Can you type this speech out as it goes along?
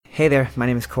Hey there, my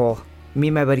name is Cole. Me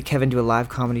and my buddy Kevin do a live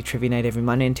comedy trivia night every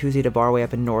Monday and Tuesday at a bar way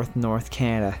up in North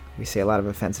Canada. We say a lot of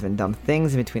offensive and dumb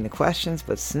things in between the questions,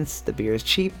 but since the beer is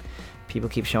cheap, people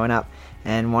keep showing up.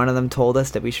 And one of them told us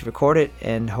that we should record it,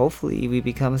 and hopefully we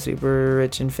become super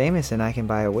rich and famous and I can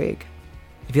buy a wig.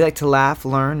 If you like to laugh,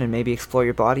 learn, and maybe explore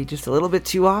your body just a little bit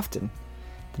too often,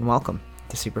 then welcome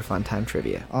to Super Fun Time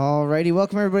Trivia. Alrighty,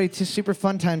 welcome everybody to Super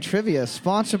Fun Time Trivia,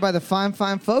 sponsored by the fine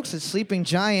folks at Sleeping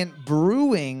Giant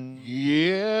Brewing.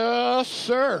 Yes,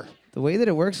 sir. The way that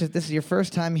it works, if this is your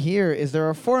first time here, is there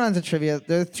are 4 rounds of trivia.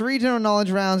 There are 3 general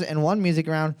knowledge rounds and 1 music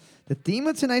round. The theme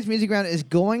of tonight's music round is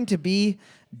going to be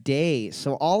days.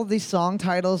 So all of these song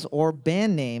titles or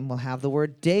band name will have the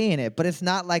word day in it, but it's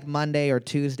not like Monday or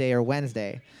Tuesday or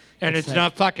Wednesday. And it's like,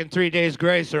 not fucking 3 days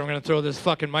grace, or I'm going to throw this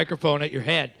fucking microphone at your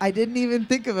head. I didn't even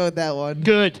think about that one.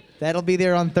 Good. That'll be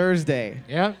there on Thursday.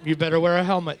 Yeah, you better wear a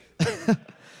helmet.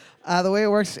 The way it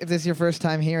works, if this is your first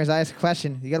time here, is I ask a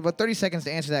question. You got about 30 seconds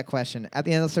to answer that question. At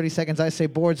the end of those 30 seconds, I say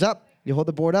boards up. You hold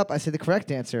the board up. I say the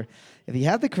correct answer. If you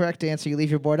have the correct answer, you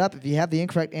leave your board up. If you have the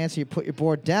incorrect answer, you put your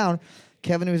board down.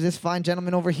 Kevin, who is this fine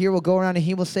gentleman over here, will go around and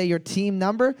he will say your team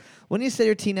number. When you say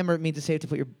your team number, it means it's safe to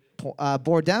put your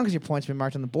board down because your points have been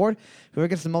marked on the board. Whoever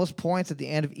gets the most points at the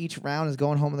end of each round is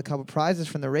going home with a couple prizes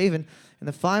from the Raven and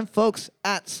the fine folks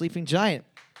at Sleeping Giant.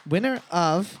 Winner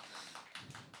of...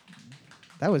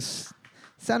 That was...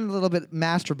 sounded a little bit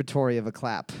masturbatory of a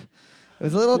clap. It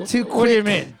was a little too quick. What do you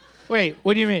mean? Wait,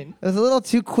 what do you mean? It was a little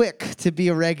too quick to be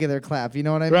a regular clap. You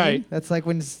know what I mean? Right. That's like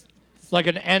when... It's like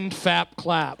an end fap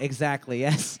clap. Exactly,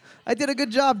 yes. I did a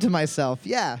good job to myself,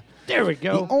 yeah. There we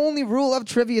go. The only rule of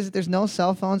trivia is that there's no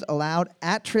cell phones allowed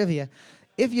at trivia.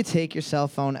 If you take your cell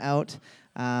phone out,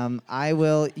 I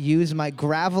will use my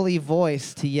gravelly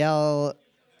voice to yell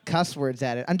cuss words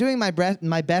at it. I'm doing my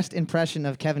best impression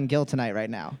of Kevin Gill tonight right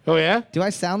now. Oh, yeah? Do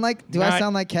I sound like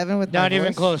Kevin with my Not even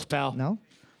voice? close, pal. No?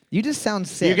 You just sound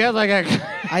sick. You got like a...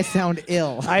 I sound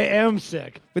ill. I am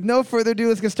sick. With no further ado,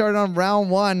 let's get started on round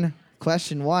 1.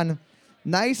 Question 1.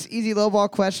 Nice, easy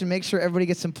lowball question. Make sure everybody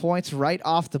gets some points right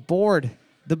off the board.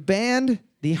 The band,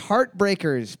 the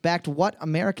Heartbreakers, backed what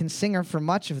American singer for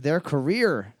much of their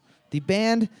career? The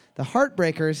band, the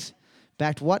Heartbreakers,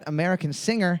 backed what American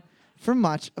singer for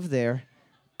much of their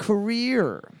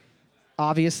career?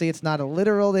 Obviously, it's not a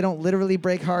literal. They don't literally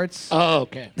break hearts. Oh,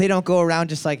 okay. They don't go around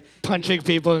just like Punching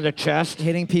people in the chest.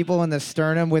 hitting people in the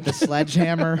sternum with a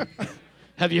sledgehammer.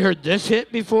 Have you heard this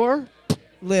hit before?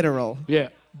 Literal. Yeah.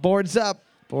 Boards up.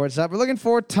 Boards up. We're looking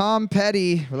for Tom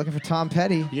Petty.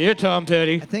 Yeah, Tom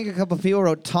Petty. I think a couple of people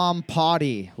wrote Tom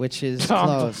Potty, which is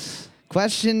close.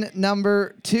 Question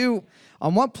number 2.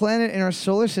 On what planet in our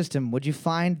solar system would you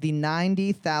find the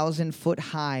 90,000-foot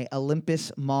high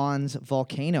Olympus Mons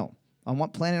volcano? On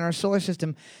what planet in our solar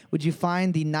system would you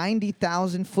find the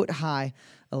 90,000-foot high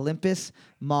Olympus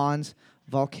Mons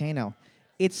volcano?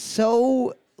 It's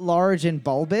so large and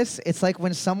bulbous. It's like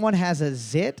when someone has a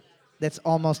zit that's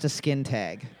almost a skin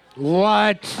tag.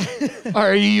 What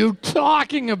are you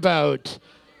talking about?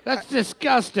 That's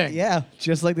disgusting. Yeah,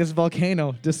 just like this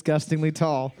volcano, disgustingly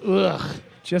tall. Ugh.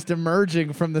 Just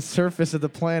emerging from the surface of the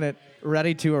planet,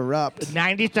 ready to erupt.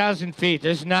 90,000 feet.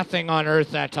 There's nothing on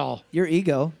Earth that tall. Your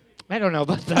ego. I don't know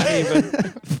about that even.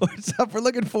 What's up? We're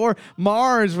looking for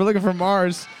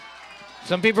Mars.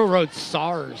 Some people wrote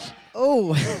SARS.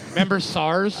 Oh, Remember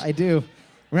SARS? I do.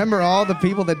 Remember all the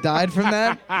people that died from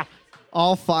that?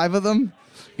 All 5 of them?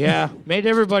 Yeah. Made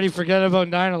everybody forget about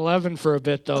 9/11 for a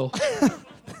bit, though.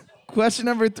 Question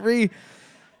number 3.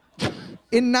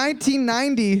 In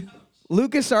 1990,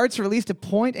 LucasArts released a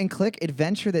point-and-click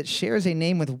adventure that shares a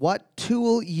name with what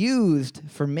tool used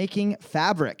for making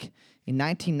fabric? In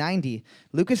 1990,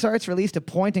 LucasArts released a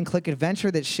point-and-click adventure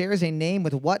that shares a name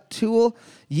with what tool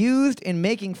used in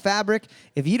making fabric?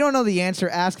 If you don't know the answer,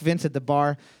 ask Vince at the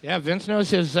bar. Yeah, Vince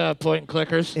knows his point and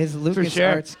clickers. His for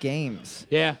LucasArts sure. games.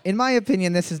 Yeah. In my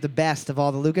opinion, this is the best of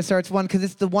all the LucasArts one because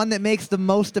it's the one that makes the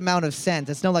most amount of sense.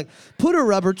 It's no like, put a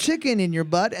rubber chicken in your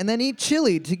butt and then eat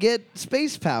chili to get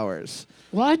space powers.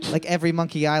 What? Like every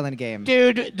Monkey Island game.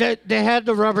 Dude, they had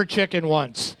the rubber chicken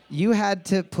once. You had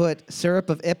to put syrup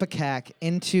of Ipecac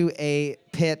into a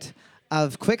pit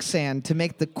of quicksand to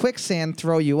make the quicksand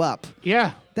throw you up.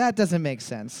 Yeah. That doesn't make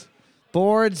sense.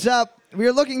 Boards up.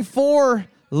 We're looking for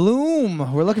Loom.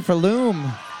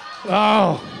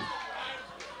 Oh.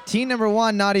 Team number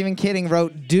 1, not even kidding,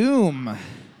 wrote Doom,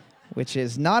 which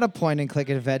is not a point-and-click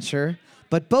adventure,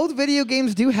 but both video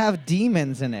games do have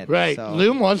demons in it. Right. So.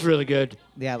 Loom was really good.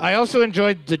 Yeah. I also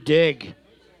enjoyed The Dig.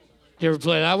 You ever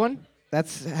play that one?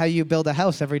 That's how you build a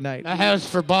house every night. A house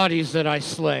for bodies that I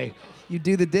slay. You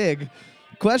do the dig.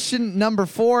 Question number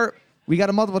 4. We got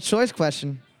a multiple choice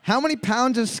question. How many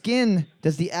pounds of skin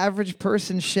does the average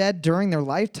person shed during their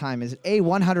lifetime? Is it A,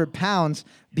 100 pounds,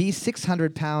 B,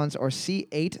 600 pounds, or C,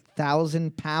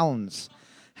 8,000 pounds?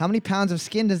 How many pounds of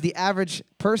skin does the average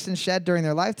person shed during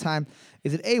their lifetime?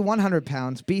 Is it A, 100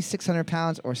 pounds, B, 600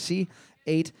 pounds, or C,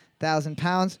 8,000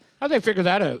 pounds? How'd they figure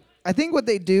that out? I think what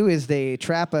they do is they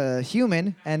trap a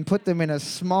human and put them in a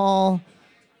small,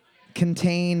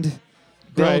 contained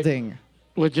building.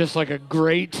 With just like a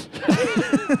grate.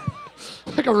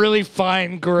 Like a really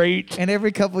fine grate. And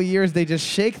every couple of years, they just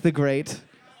shake the grate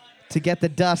to get the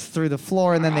dust through the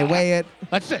floor, and then they weigh it.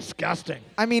 That's disgusting.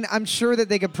 I mean, I'm sure that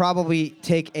they could probably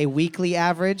take a weekly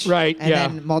average Right, and yeah,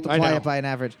 then multiply it by an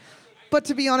average. But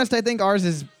to be honest, I think ours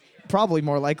is probably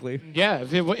more likely. Yeah,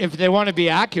 if they want to be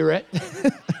accurate.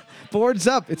 Boards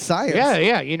up. It's science.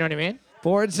 Yeah, you know what I mean?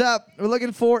 Boards up. We're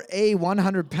looking for a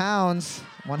 100 pounds.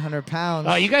 100 pounds.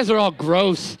 Oh, you guys are all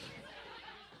gross.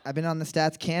 I've been on the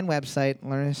Stats Can website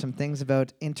learning some things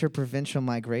about interprovincial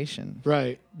migration.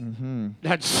 Right.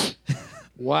 That's,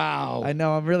 wow. I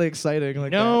know. I'm really excited.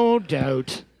 Like No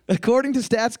doubt. According to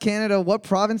Stats Canada, what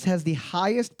province has the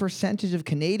highest percentage of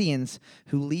Canadians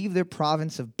who leave their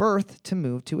province of birth to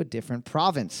move to a different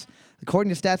province?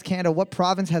 According to Stats Canada, what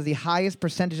province has the highest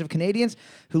percentage of Canadians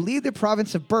who leave their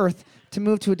province of birth to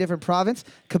move to a different province?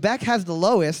 Quebec has the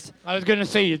lowest. I was going to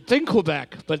say you'd think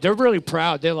Quebec, but they're really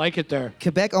proud. They like it there.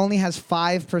 Quebec only has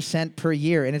 5% per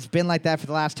year, and it's been like that for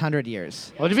the last 100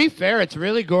 years. Well, to be fair, it's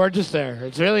really gorgeous there.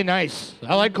 It's really nice.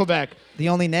 I like Quebec. The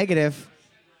only negative,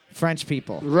 French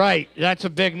people. Right. That's a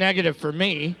big negative for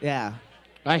me. Yeah.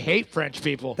 I hate French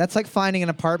people. That's like finding an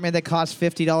apartment that costs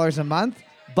 $50 a month,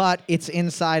 but it's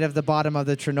inside of the bottom of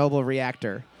the Chernobyl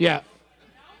reactor. Yeah.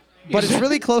 But it's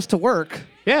really close to work.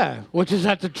 Yeah, which is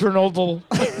at the Chernobyl.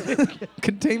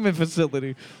 Containment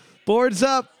facility. Boards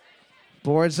up.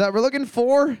 Boards up. We're looking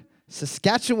for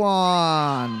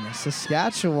Saskatchewan.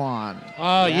 Saskatchewan.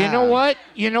 Oh, Yeah. you know what?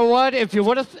 You know what? If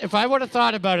I would have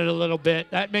thought about it a little bit,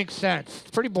 that makes sense.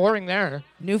 It's pretty boring there.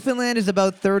 Newfoundland is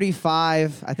about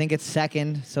 35. I think it's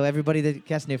second. So everybody that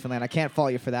guessed Newfoundland, I can't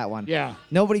fault you for that one. Yeah.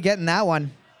 Nobody getting that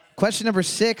one. Question number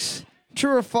 6.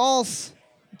 True or false?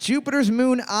 Jupiter's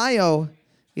moon Io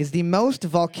is the most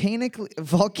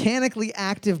volcanically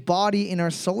active body in our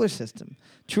solar system.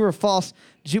 True or false?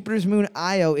 Jupiter's moon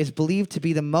Io is believed to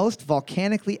be the most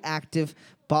volcanically active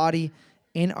body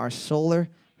in our solar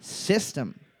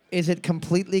system. Is it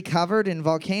completely covered in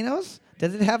volcanoes?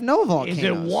 Does it have no volcanoes? Is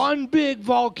it one big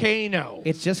volcano?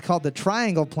 It's just called the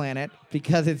Triangle Planet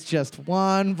because it's just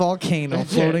one volcano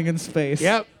That's floating it. in space.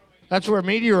 Yep. That's where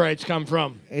meteorites come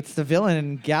from. It's the villain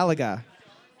in Galaga.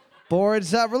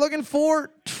 Boards up. We're looking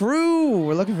for true.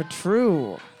 We're looking for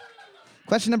true.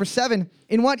 Question number 7.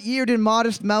 In what year did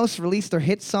Modest Mouse release their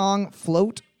hit song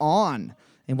Float On?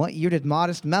 In what year did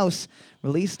Modest Mouse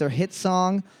release their hit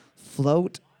song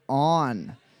Float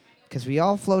On? Because we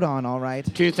all float on, all right.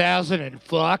 2000 and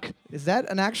fuck. Is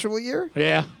that an actual year?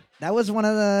 Yeah. That was one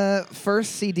of the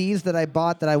first CDs that I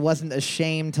bought that I wasn't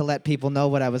ashamed to let people know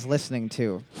what I was listening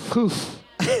to. Whew.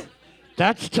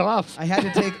 That's tough. I had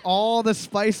to take all the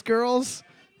Spice Girls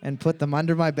and put them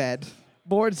under my bed.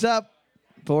 Boards up.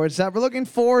 Boards up. We're looking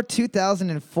for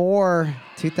 2004.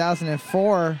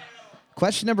 2004.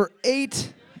 Question number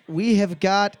 8. We have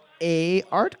got a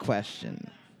art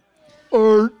question.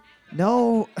 Or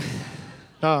No.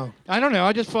 oh, I don't know.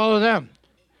 I just follow them.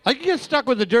 I can get stuck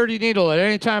with a dirty needle at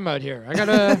any time out here.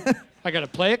 I gotta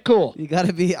play it cool. You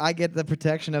gotta be, I get the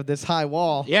protection of this high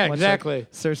wall. Yeah, much exactly.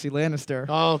 like Cersei Lannister.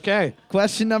 Okay.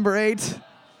 Question number 8.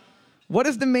 What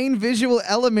is the main visual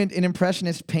element in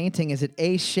Impressionist painting? Is it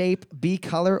A, shape, B,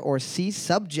 color, or C,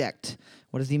 subject?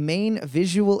 What is the main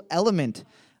visual element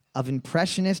of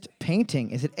Impressionist painting?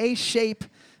 Is it A, shape,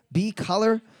 B,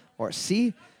 color, or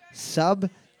C,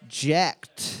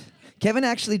 subject? Kevin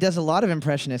actually does a lot of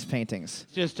Impressionist paintings.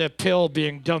 Just a pill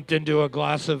being dumped into a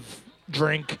glass of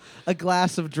drink. A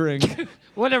glass of drink.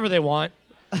 Whatever they want.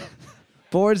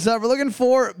 Boards up. We're looking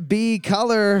for B,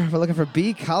 color. We're looking for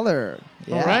B, color.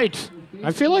 Yeah. All right.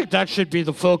 I feel like that should be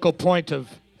the focal point of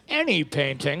any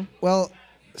painting. Well,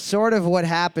 sort of what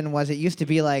happened was it used to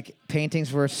be like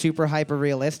paintings were super hyper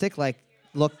realistic, like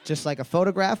looked just like a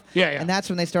photograph. Yeah. And that's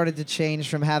when they started to change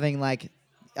from having like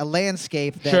a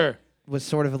landscape that Sure. was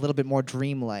sort of a little bit more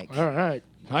dreamlike. All right.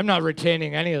 I'm not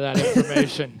retaining any of that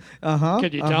information. Uh-huh.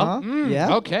 Could you tell?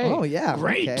 Yeah. Okay. Oh, yeah.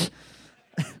 Great. Okay.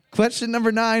 Question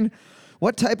number 9.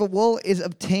 What type of wool is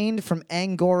obtained from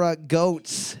Angora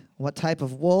goats? What type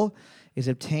of wool is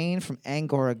obtained from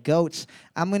Angora goats?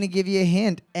 I'm going to give you a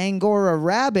hint. Angora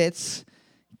rabbits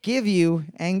give you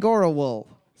Angora wool.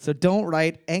 So don't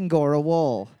write Angora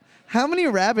wool. How many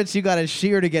rabbits you got to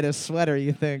shear to get a sweater,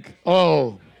 you think?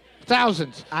 Oh,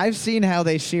 thousands. I've seen how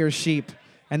they shear sheep,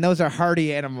 and those are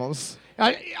hardy animals.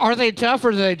 Are they tough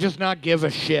or do they just not give a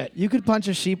shit? You could punch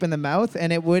a sheep in the mouth,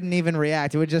 and it wouldn't even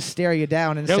react. It would just stare you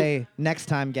down and Nope. say, next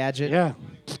time, gadget. Yeah.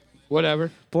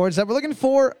 Whatever. Boards up. We're looking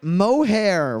for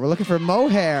mohair. We're looking for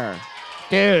mohair.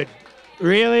 Dude,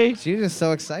 really? She's just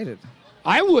so excited.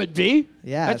 I would be.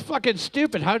 Yeah. That's fucking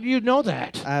stupid. How do you know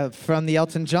that? From the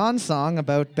Elton John song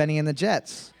about Benny and the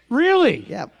Jets. Really?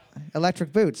 Yeah.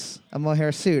 Electric Boots, a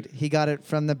mohair suit. He got it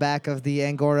from the back of the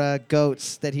Angora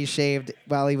goats that he shaved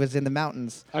while he was in the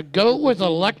mountains. A goat with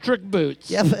electric boots.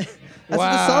 Yeah, but that's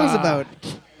what the song's about.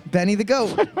 Benny the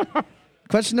goat.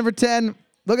 Question number 10.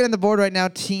 Looking at the board right now,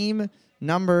 team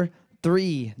number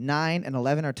 3, 9, and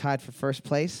 11 are tied for first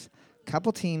place.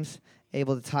 Couple teams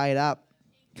able to tie it up.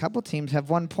 Couple teams have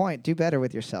 1 point. Do better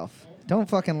with yourself. Don't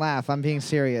fucking laugh. I'm being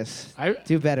serious.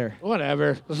 Do better.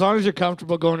 Whatever. As long as you're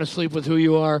comfortable going to sleep with who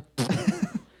you are,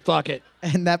 fuck it.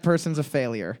 And that person's a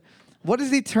failure. What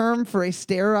is the term for a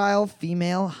sterile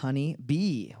female honey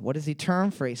bee? What is the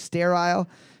term for a sterile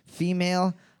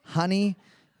female honey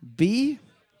bee?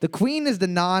 The queen is the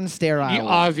non-sterile. You,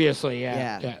 one. obviously,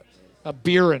 yeah. Yeah. A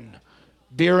Biren.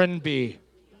 Biren bee.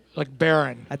 Like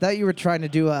Baron. I thought you were trying to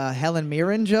do a Helen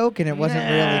Mirren joke, and it wasn't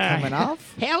really coming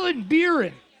off. Helen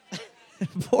Biren.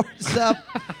 Boards up.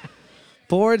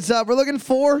 Boards up. We're looking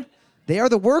for... They are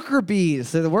the worker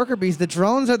bees. They're the worker bees. The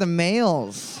drones are the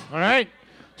males. All right.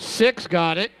 6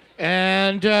 got it.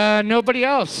 And nobody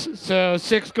else. So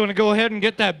 6 going to go ahead and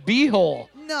get that bee hole.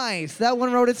 Nice. That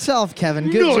one wrote itself, Kevin.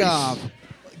 Good Nice. job.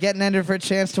 Getting entered for a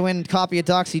chance to win copy of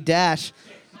Doxy Dash.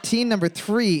 Team number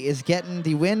 3 is getting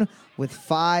the win with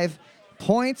 5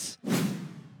 points.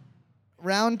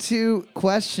 Round 2,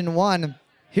 question 1.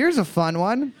 Here's a fun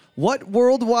one. What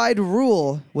worldwide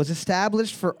rule was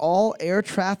established for all air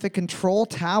traffic control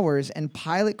towers and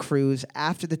pilot crews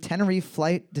after the Tenerife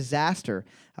flight disaster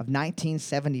of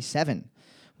 1977?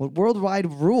 What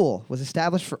worldwide rule was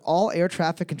established for all air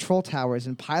traffic control towers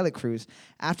and pilot crews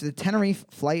after the Tenerife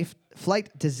flight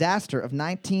disaster of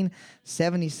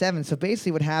 1977? So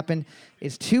basically what happened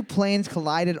is 2 planes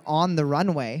collided on the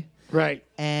runway. Right.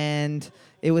 And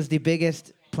it was the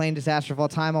biggest plane disaster of all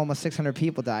time. Almost 600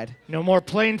 people died. No more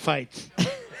plane fights.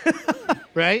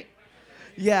 Right?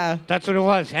 Yeah. That's what it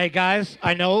was. Hey, guys,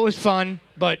 I know it was fun,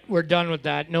 but we're done with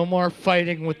that. No more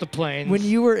fighting with the planes. When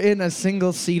you were in a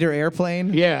single-seater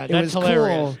airplane, Yeah, it that's was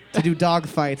hilarious. cool to do dog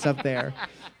fights up there.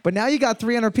 But now you got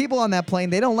 300 people on that plane.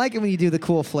 They don't like it when you do the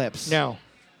cool flips. No.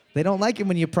 They don't like it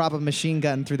when you prop a machine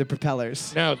gun through the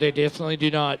propellers. No, they definitely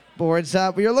do not. Boards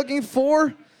up. We are looking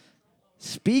for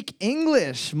speak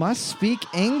English. Must speak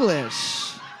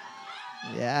English.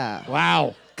 Yeah.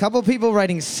 Wow. Couple people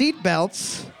writing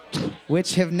seatbelts,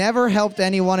 which have never helped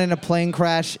anyone in a plane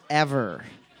crash ever.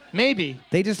 Maybe.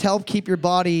 They just help keep your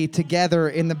body together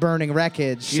in the burning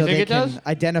wreckage You so think they it can does?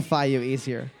 identify you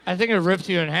easier. I think it rips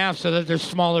you in half so that there's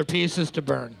smaller pieces to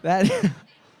burn.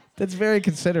 That's very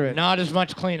considerate. Not as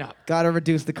much cleanup. Gotta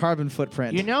reduce the carbon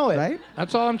footprint. You know it. Right?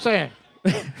 That's all I'm saying.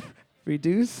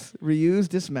 Reduce, reuse,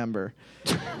 dismember.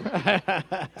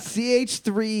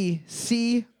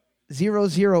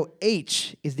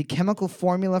 CH3C00H is the chemical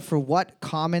formula for what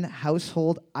common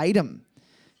household item?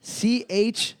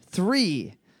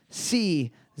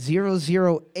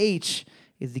 CH3C00H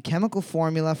is the chemical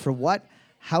formula for what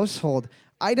household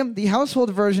item? The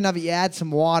household version of it, you add some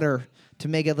water to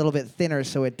make it a little bit thinner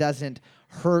so it doesn't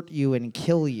hurt you and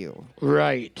kill you.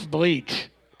 Right. Bleach.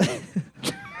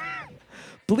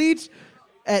 Bleach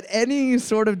at any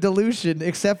sort of dilution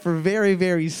except for very,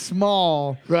 very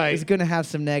small Right. is going to have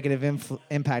some negative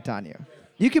impact on you.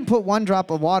 You can put 1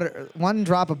 drop of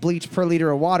bleach per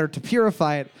liter of water to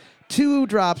purify it. 2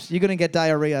 drops, you're going to get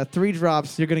diarrhea. 3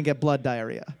 drops, you're going to get blood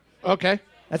diarrhea. Okay.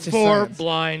 That's just 4 science.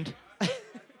 blind.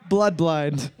 Blood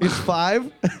blind is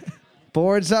 5.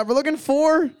 Boards up. We're looking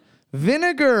for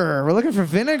vinegar. We're looking for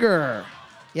vinegar.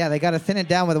 Yeah, they got to thin it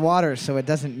down with water so it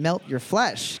doesn't melt your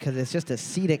flesh because it's just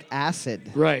acetic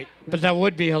acid. Right. But that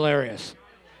would be hilarious.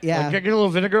 Yeah. Like, I get a little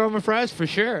vinegar on my fries for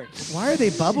sure. Why are they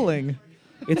bubbling?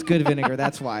 It's good vinegar,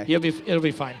 that's why. It'll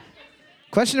be fine.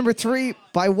 Question number 3.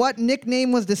 By what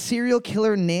nickname was the serial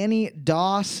killer Nanny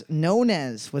Doss known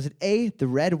as? Was it A, the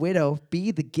Red Widow,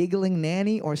 B, the Giggling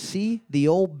Nanny, or C, the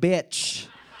Old Bitch?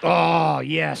 Oh,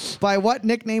 yes. By what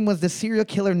nickname was the serial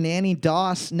killer Nanny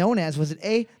Doss known as? Was it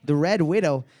A, the Red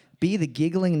Widow, B, the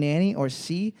Giggling Nanny, or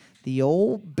C, the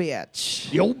Old Bitch?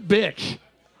 The old bitch.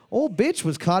 Old Bitch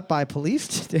was caught by police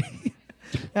today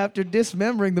after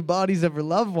dismembering the bodies of her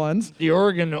loved ones. The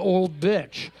Oregon old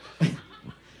bitch.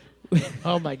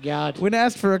 Oh my God. When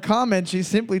asked for a comment, she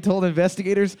simply told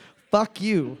investigators, "Fuck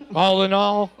you." All in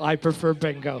all, I prefer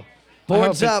bingo.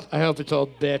 Boards up. I hope it's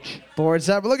old bitch. Boards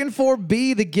up. We're looking for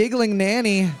B, the giggling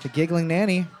nanny. The giggling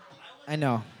nanny. I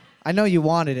know you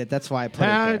wanted it. That's why I put it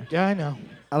there. Yeah, I know.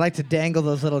 I like to dangle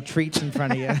those little treats in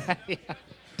front of you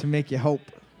to make you hope.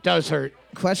 Does hurt.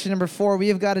 Question number 4. We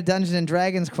have got a Dungeons and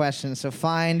Dragons question. So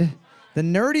find the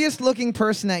nerdiest looking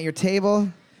person at your table.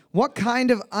 What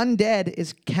kind of undead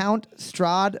is Count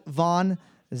Strahd von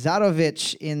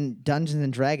Zarovich in Dungeons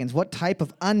and Dragons? What type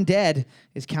of undead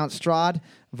is Count Strahd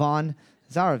von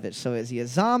Zarovich? So is he a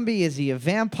zombie? Is he a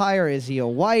vampire? Is he a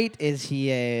white? Is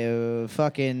he a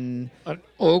fucking... An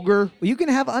ogre? Well, you can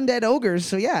have undead ogres,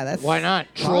 so yeah, that's... Why not?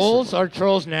 possible. Trolls? Are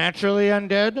trolls naturally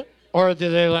undead? Or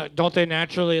don't they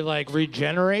naturally, like,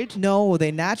 regenerate? No, they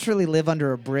naturally live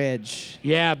under a bridge.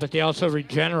 Yeah, but they also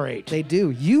regenerate. They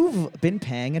do. You've been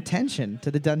paying attention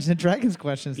to the Dungeons and Dragons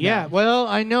questions Yeah, now. well,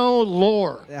 I know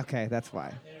lore. Okay, that's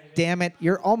why. Damn it.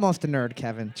 You're almost a nerd,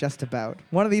 Kevin. Just about.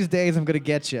 One of these days, I'm going to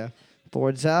get you.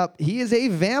 Boards up. He is a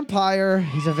vampire.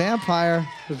 He's a vampire.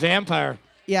 Vampire.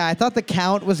 Yeah, I thought the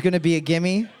count was going to be a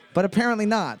gimme, but apparently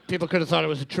not. People could have thought it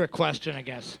was a trick question, I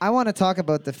guess. I want to talk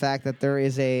about the fact that there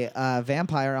is a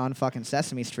vampire on fucking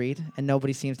Sesame Street, and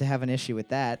nobody seems to have an issue with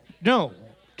that. No.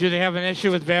 Do they have an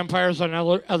issue with vampires on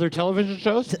other television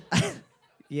shows?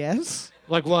 Yes?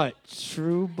 Like what?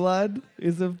 True Blood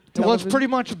is a Well, it's television- pretty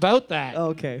much about that. Oh,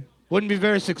 okay. Wouldn't be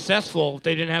very successful if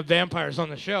they didn't have vampires on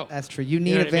the show. That's true. You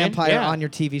need know a what I mean? vampire Yeah. on your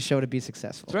TV show to be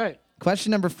successful. That's right.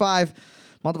 Question number 5,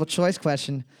 multiple choice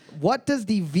question. What does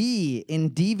the V in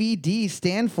DVD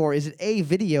stand for? Is it A,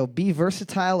 video, B,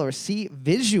 versatile, or C,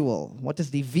 visual? What does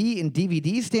the V in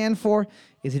DVD stand for?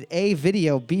 Is it A,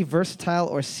 video, B, versatile,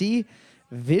 or C,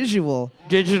 visual?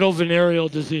 Digital venereal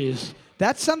disease.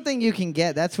 That's something you can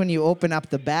get. That's when you open up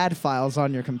the bad files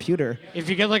on your computer. If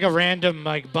you get like a random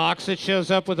like box that shows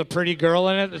up with a pretty girl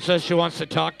in it that says she wants to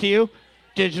talk to you,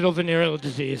 digital venereal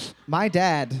disease. My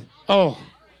dad, Oh,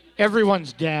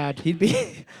 everyone's dad. he'd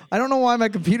be... I don't know why my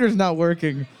computer's not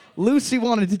working. Lucy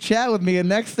wanted to chat with me, and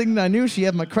next thing I knew, she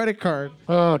had my credit card.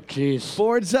 Oh, jeez.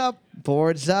 Boards up.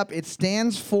 Boards up. It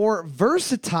stands for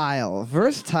versatile.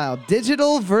 Versatile.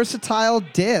 Digital versatile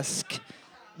disc.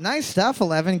 Nice stuff,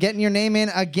 11. Getting your name in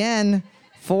again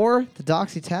for the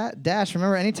Doxy Dash.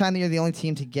 Remember, anytime that you're the only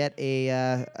team to get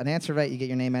an answer right, you get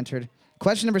your name entered.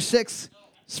 Question number 6.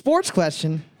 Sports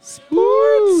question.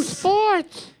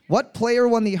 Sports. What player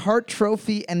won the Hart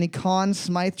Trophy and the Conn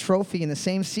Smythe Trophy in the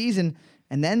same season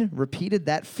and then repeated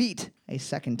that feat a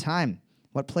second time?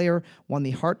 What player won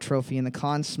the Hart Trophy and the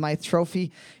Conn Smythe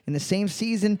Trophy in the same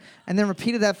season and then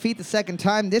repeated that feat the second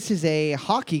time? This is a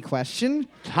hockey question.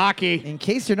 It's hockey. In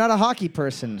case you're not a hockey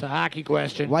person. It's a hockey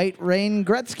question. White Rain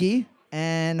Gretzky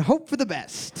and hope for the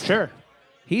best. Sure.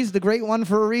 He's the great one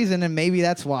for a reason, and maybe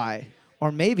that's why.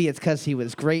 Or maybe it's because he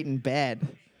was great in bed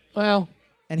Well,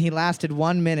 and he lasted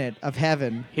 1 minute of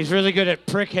heaven. he's really good at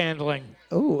prick handling.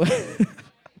 Ooh.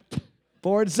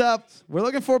 Boards up. We're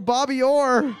looking for Bobby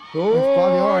Orr. Oh,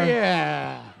 Bobby Orr.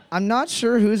 yeah. I'm not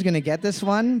sure who's going to get this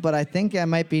one, but I think I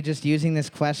might be just using this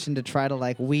question to try to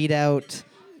like weed out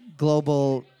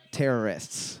global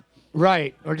terrorists.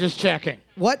 Right. We're just checking.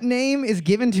 What name is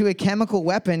given to a chemical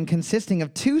weapon consisting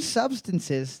of two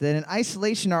substances that in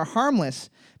isolation are harmless,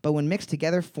 but when mixed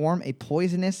together form a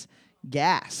poisonous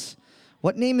gas?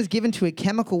 What name is given to a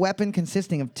chemical weapon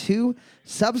consisting of two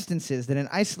substances that in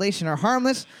isolation are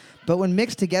harmless, but when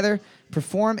mixed together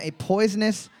perform a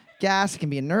poisonous gas? It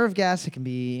can be a nerve gas. It can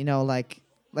be,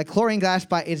 like chlorine gas.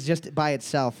 It's just by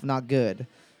itself not good.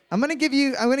 I'm gonna give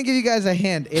you guys a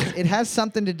hint. It has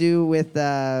something to do with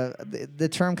the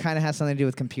term. Kind of has something to do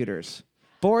with computers.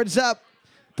 Boards up.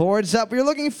 Boards up. We're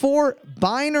looking for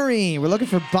binary. We're looking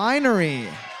for binary.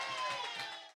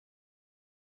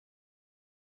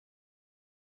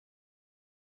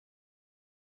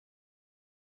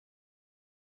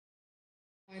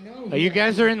 You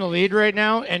guys are in the lead right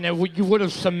now, and you would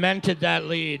have cemented that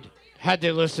lead had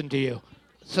they listened to you.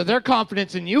 So their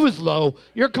confidence in you is low.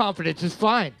 Your confidence is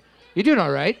fine. You're doing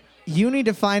all right. You need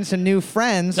to find some new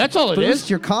friends. That's all it Boost is.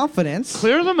 your confidence.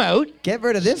 Clear them out. Get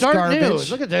rid of this Start garbage. new.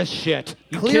 Look at this shit.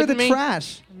 You Clear the kidding me?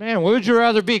 trash. Man, what would you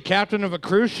rather be, captain of a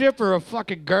cruise ship or a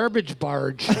fucking garbage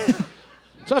barge?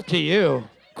 It's up to you.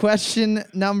 Question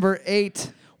number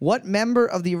 8. What member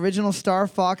of the original Star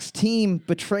Fox team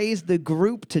betrays the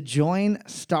group to join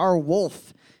Star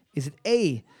Wolf? Is it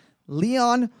A,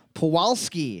 Leon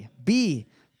Powalski, B,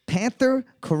 Panther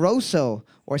Caroso,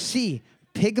 or C,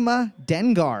 Pigma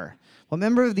Dengar? What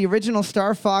member of the original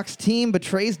Star Fox team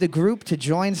betrays the group to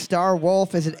join Star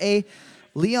Wolf? Is it A,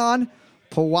 Leon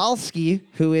Powalski,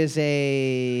 who is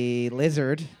a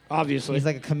lizard. Obviously. He's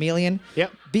like a chameleon.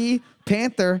 Yep. B,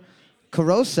 Panther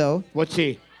Caruso. What's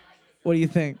he? What do you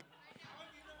think?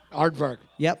 Aardvark.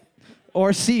 Yep.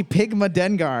 Or C, Pigma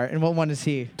Dengar. And what one is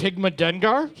he? Pigma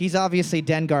Dengar? He's obviously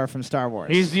Dengar from Star Wars.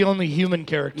 He's the only human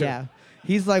character. Yeah.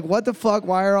 He's like, what the fuck?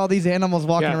 Why are all these animals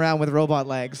walking Yeah. around with robot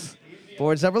legs?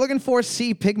 Boards up. We're looking for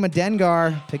C, Pigma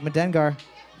Dengar. Pigma Dengar.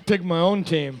 Pick my own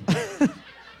team.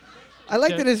 I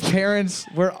like Yeah. that his parents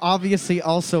were obviously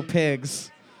also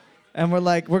pigs. And we're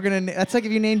like, that's like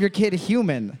if you named your kid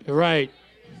human. Right.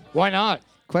 Why not?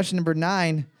 Question number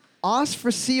 9.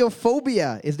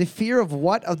 Ostracophobia is the fear of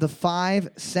what of the 5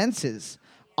 senses?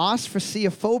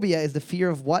 Ostracophobia is the fear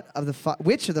of what of the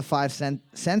which of the 5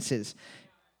 senses?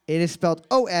 It is spelled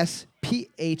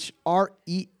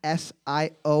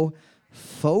O-S-P-H-R-E-S-I-O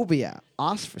phobia.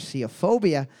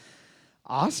 Ostracophobia.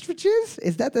 Ostriches?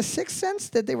 Is that the sixth sense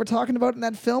that they were talking about in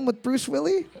that film with Bruce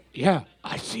Willis? Yeah.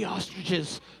 I see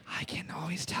ostriches. I can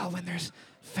always tell when there's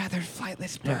feathered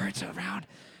flightless birds around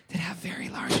that have very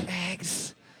large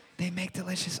eggs. They make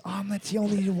delicious omelets. You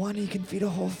only need one, you can feed a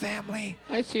whole family.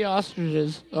 I see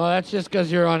ostriches. Oh, that's just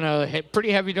because you're on a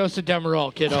pretty heavy dose of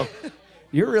Demerol, kiddo.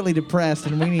 You're really depressed,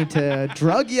 and we need to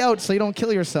drug you out so you don't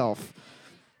kill yourself.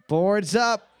 Boards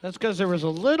up. That's because there was a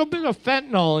little bit of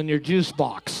fentanyl in your juice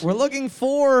box. We're looking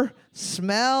for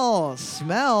smells.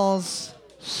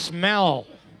 Smell.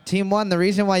 Team 1, the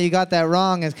reason why you got that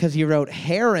wrong is because you wrote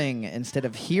herring instead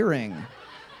of hearing.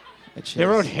 They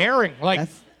wrote herring, like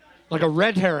a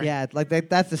red herring. Yeah, like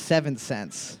that's the 7th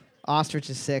sense. Ostrich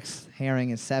is 6th, herring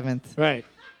is 7th. Right.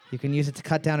 You can use it to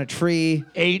cut down a tree.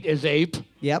 8 is ape.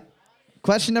 Yep.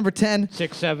 Question number 10.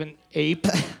 6, 7, ape.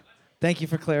 Thank you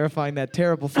for clarifying that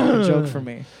terrible fucking joke for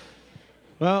me.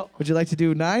 Well, Would you like to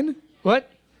do 9? what?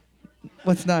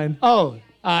 What's 9? Oh,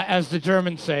 as the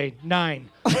Germans say, 9.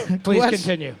 Please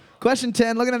continue. Question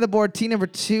 10. Looking at the board, team number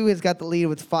 2 has got the lead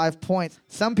with 5 points.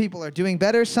 Some people are doing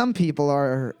better. Some people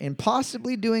are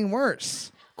impossibly doing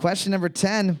worse. Question number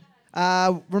 10.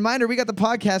 Reminder, we got the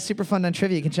podcast Super Fun Time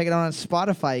Trivia. You can check it out on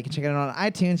Spotify. You can check it out on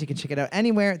iTunes. You can check it out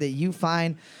anywhere that you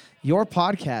find your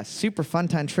podcast, Super Fun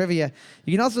Time Trivia.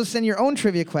 You can also send your own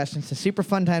trivia questions to Super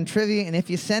Fun Time Trivia, and if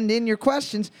you send in your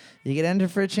questions, you get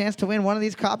entered for a chance to win one of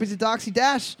these copies of Doxy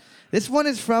Dash. This one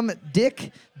is from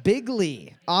Dick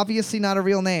Bigley. Obviously not a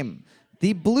real name.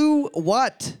 The Blue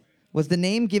What was the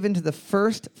name given to the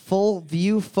first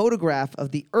full-view photograph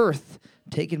of the Earth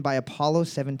taken by Apollo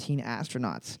 17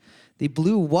 astronauts. The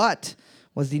Blue What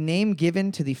was the name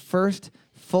given to the first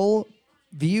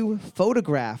full-view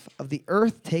photograph of the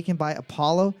Earth taken by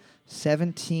Apollo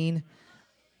 17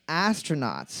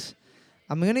 astronauts.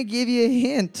 I'm going to give you a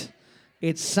hint.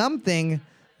 It's something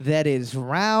that is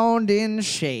round in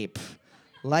shape,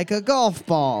 like a golf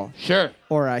ball Sure.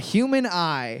 or a human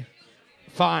eye.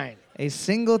 Fine. A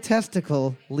single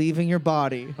testicle leaving your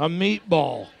body. A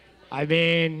meatball. I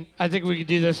mean, I think we could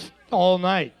do this all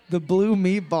night. The blue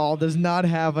meatball does not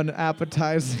have an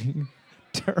appetizing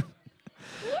term.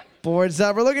 Boards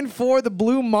up. We're looking for the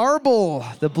blue marble.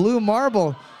 The blue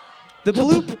marble. The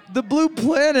blue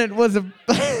planet was a...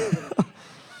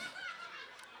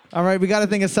 All right, we got to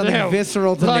think of something Damn,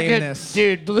 visceral to fucking- name this.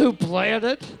 Dude, Blue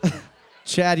Planet?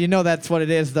 Chad, you know that's what it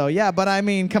is, though. Yeah, but I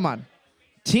mean, come on.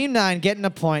 Team 9 getting a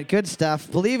point. Good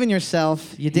stuff. Believe in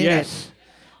yourself. You did Yes. it.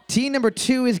 Team number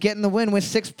 2 is getting the win with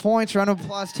 6 points. Round of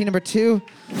applause, team number 2.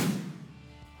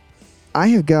 I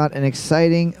have got an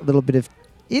exciting little bit of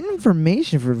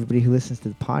information for everybody who listens to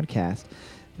the podcast.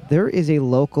 There is a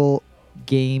local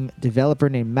game developer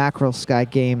named Mackerel Sky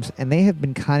Games, and they have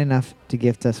been kind enough to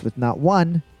gift us with not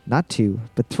 1, not 2,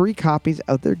 but 3 copies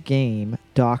of their game,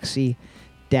 Doxy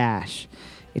Dash.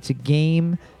 It's a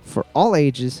game for all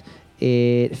ages.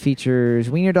 It features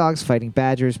wiener dogs fighting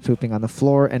badgers, pooping on the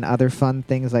floor, and other fun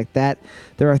things like that.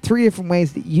 There are 3 different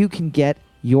ways that you can get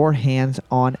your hands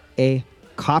on a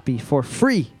copy for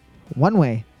free. One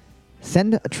way,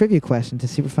 send a trivia question to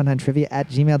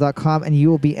superfuntimetrivia@gmail.com, and you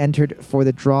will be entered for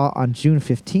the draw on June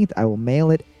 15th. I will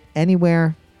mail it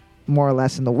anywhere, more or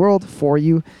less, in the world for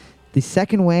you. The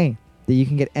second way that you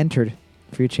can get entered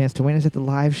for your chance to win is at the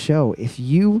live show. If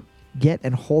you get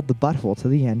and hold the butthole to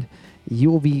the end, you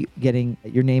will be getting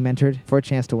your name entered for a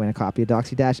chance to win a copy of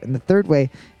Doxy Dash. And the third way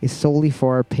is solely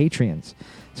for our Patreons.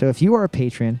 So if you are a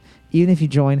Patreon, even if you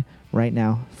join right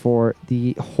now for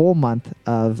the whole month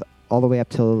of all the way up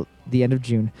till the end of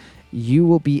June, you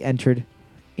will be entered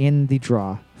in the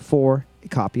draw for a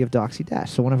copy of Doxy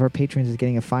Dash. So one of our patrons is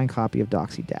getting a fine copy of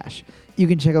Doxy Dash. You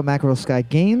can check out Mackerel Sky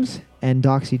Games and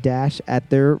Doxy Dash at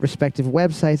their respective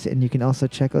websites, and you can also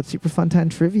check out Super Fun Time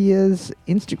Trivia's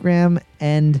Instagram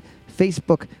and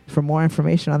Facebook for more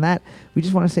information on that. We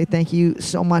just want to say thank you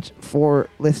so much for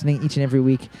listening each and every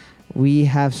week. We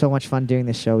have so much fun doing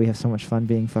this show. We have so much fun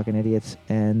being fucking idiots,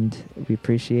 and we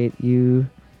appreciate you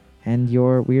and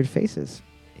your weird faces.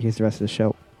 Here's the rest of the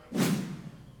show.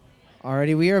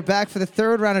 Alrighty, we are back for the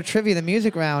third round of trivia, the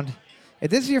music round. If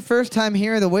this is your first time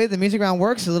here, the way the music round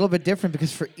works is a little bit different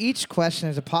because for each question,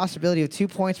 there's a possibility of 2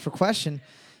 points per question.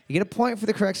 You get a point for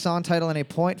the correct song title and a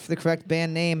point for the correct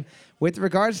band name. With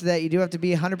regards to that, you do have to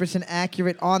be 100%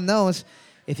 accurate on those.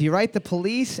 If you write The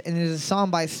Police and it is a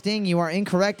song by Sting, you are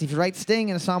incorrect. If you write Sting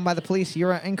and a song by The Police, you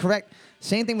are incorrect.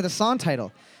 Same thing with a song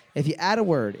title. If you add a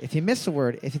word, if you miss a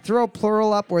word, if you throw a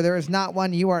plural up where there is not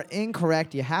one, you are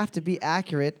incorrect. You have to be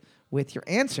accurate with your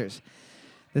answers.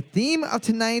 The theme of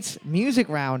tonight's music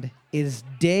round is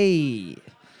day.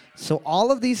 So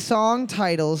all of these song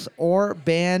titles or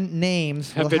band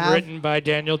names have been written by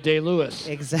Daniel Day-Lewis.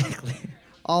 Exactly.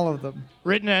 All of them.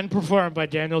 Written and performed by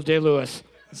Daniel Day-Lewis.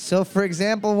 So, for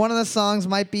example, one of the songs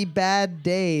might be Bad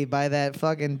Day by that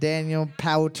fucking Daniel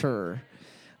Powter.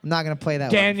 I'm not going to play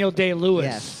that Daniel Day-Lewis.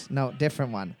 Yes. No,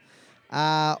 different one.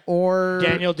 Or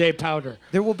Daniel Day Powder.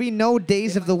 There will be no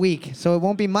days of the week. So it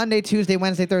won't be Monday, Tuesday,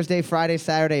 Wednesday, Thursday, Friday,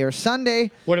 Saturday, or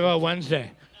Sunday. What about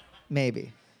Wednesday?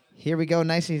 Maybe. Here we go.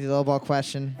 Nice easy low ball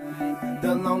question.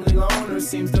 The lonely loner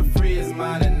seems to free his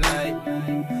mind at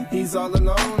night. He's all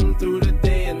alone through the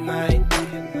day and night.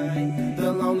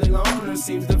 The lonely loner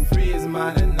seems to free his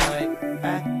mind at night.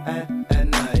 At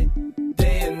night.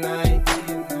 Day and night.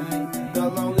 The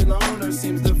lonely loner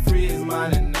seems to free his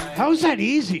mind at night. How is that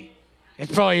easy?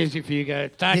 It's probably easy for you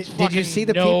guys. That's Did you see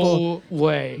the no people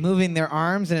way. moving their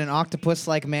arms in an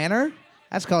octopus-like manner?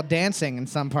 That's called dancing in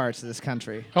some parts of this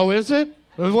country. Oh, is it?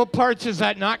 What parts is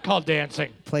that not called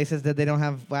dancing? Places that they don't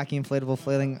have wacky inflatable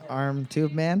flailing arm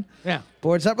tube man. Yeah.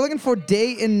 Boards up. We're looking for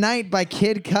Day and Night by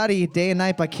Kid Cudi. Day and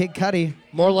Night by Kid Cudi.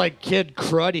 More like Kid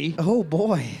Cruddy. Oh,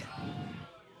 boy.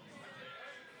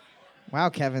 Wow,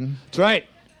 Kevin. That's right.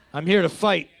 I'm here to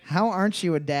fight. How aren't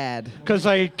you a dad? Because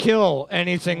I kill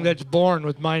anything that's born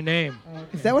with my name.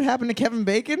 Is that what happened to Kevin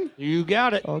Bacon? You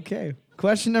got it. Okay.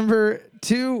 Question number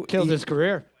 2. Killed his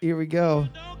career. Here we go.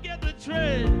 Don't get the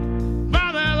trade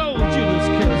by that old Judas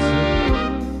kiss.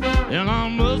 And I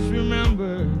must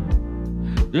remember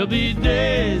there'll be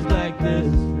days like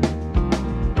this.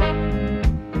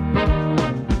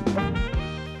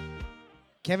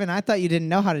 Kevin, I thought you didn't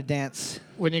know how to dance.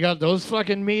 When you got those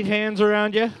fucking meat hands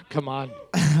around you, come on.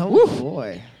 Oh,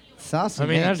 boy. Saucy. I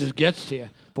mean, that mix. just gets to you.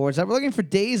 Boards up. We're looking for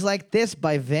Days Like This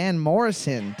by Van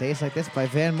Morrison. Days Like This by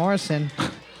Van Morrison.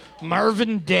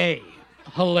 Marvin Day.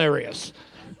 Hilarious.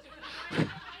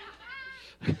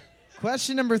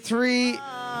 Question number 3.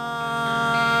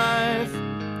 Life,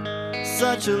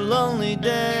 such a lonely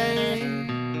day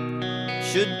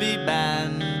should be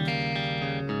banned.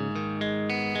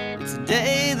 It's a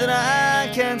day that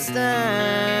I can't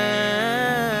stand.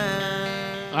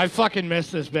 I fucking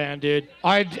miss this band, dude.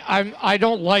 I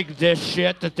don't like this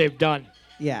shit that they've done.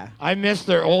 Yeah. I miss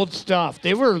their old stuff.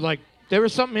 They were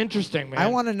something interesting, man. I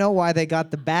want to know why they got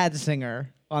the bad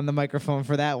singer on the microphone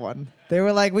for that one. They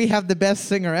were like, we have the best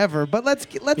singer ever, but let's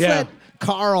let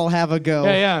Carl have a go.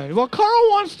 Yeah. Well, Carl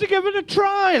wants to give it a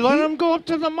try. Let him go up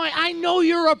to the mic. I know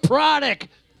you're a product.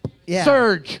 Yeah.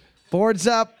 Surge. Boards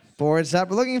up. We're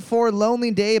looking for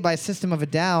Lonely Day by System of a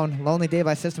Down. Lonely Day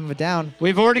by System of a Down.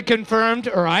 We've already confirmed,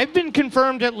 or I've been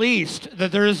confirmed at least,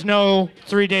 that there is no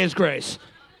 3 days grace.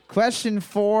 Question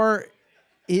 4.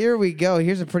 Here we go.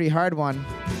 Here's a pretty hard one.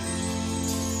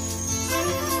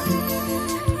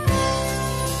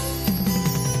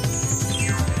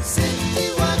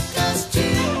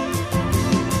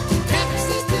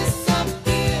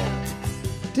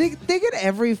 Did they get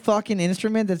every fucking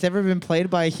instrument that's ever been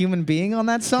played by a human being on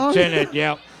that song? It's in it,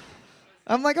 yeah.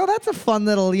 I'm like, oh, that's a fun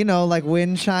little, like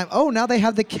wind chime. Oh, now they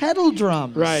have the kettle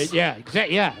drums. Right, yeah,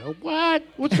 yeah. What?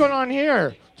 What's going on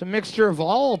here? It's a mixture of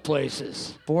all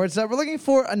places. Boards up. We're looking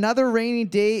for Another Rainy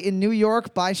Day in New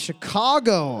York by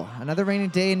Chicago. Another Rainy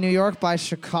Day in New York by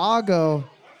Chicago.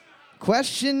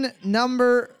 Question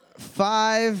number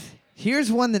 5.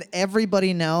 Here's one that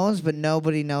everybody knows, but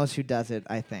nobody knows who does it,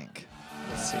 I think.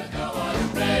 Let's see.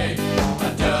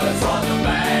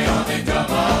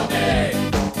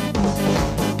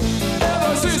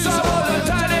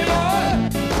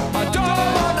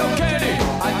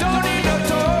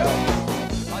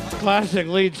 Classic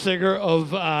lead singer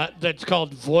of that's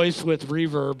called Voice with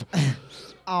Reverb.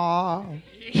 Aw.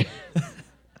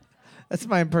 That's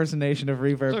my impersonation of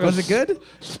Reverb. Was it good?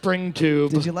 Spring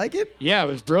Tube. Did you like it? Yeah, it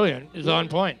was brilliant. It was on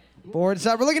point. Boards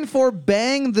up. We're looking for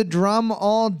Bang the Drum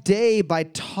All Day by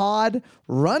Todd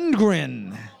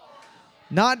Rundgren.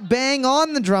 Not Bang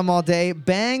on the Drum All Day,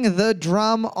 Bang the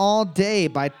Drum All Day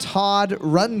by Todd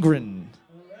Rundgren.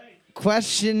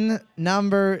 Question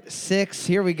number 6.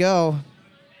 Here we go.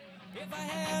 If I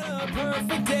had a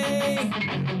perfect day,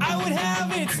 I would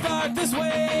have it start this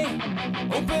way.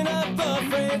 Open up the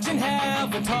fridge and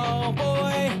have a tall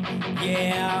boy.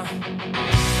 Yeah.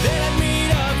 Then I'd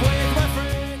meet up with my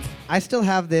friends. I still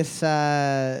have this,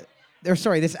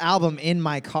 this album in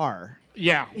my car.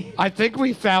 Yeah, I think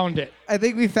we found it. I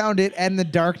think we found it and The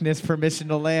Darkness, Permission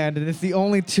to Land, and it's the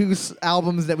only two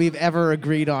albums that we've ever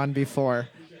agreed on before.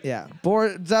 Yeah.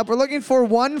 Boards up. We're looking for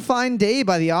One Fine Day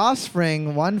by The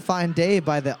Offspring. One Fine Day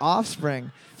by The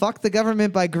Offspring. Fuck the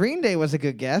Government by Green Day was a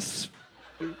good guess.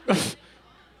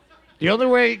 The only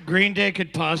way Green Day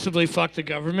could possibly fuck the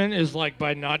government is like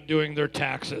by not doing their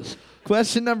taxes.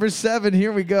 Question number 7.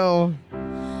 Here we go.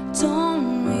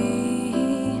 Don't read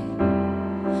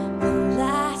the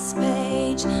last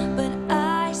page, but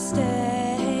I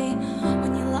stay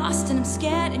when you're lost and I'm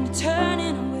scared and you're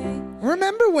turning away.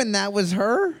 Remember when that was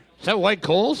her? Is that White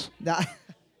Coals? Not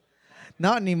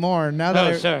anymore. Now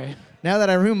that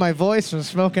I ruined my voice from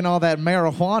smoking all that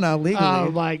marijuana legally. Oh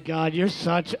my God, you're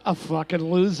such a fucking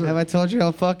loser. Have I told you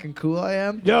how fucking cool I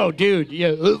am? No, dude.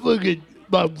 Yeah, look at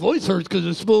my voice hurts because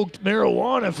I smoked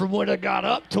marijuana from when I got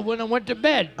up to when I went to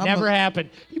bed. Never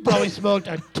happened. You probably smoked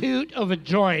a toot of a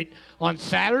joint on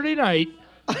Saturday night.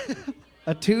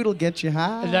 A toot will get you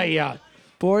high. Yeah.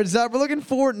 Boards up. We're looking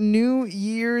for New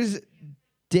Year's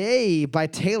Day by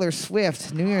Taylor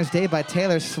Swift. New Year's Day by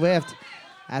Taylor Swift.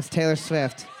 That's Taylor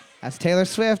Swift. That's Taylor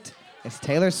Swift. It's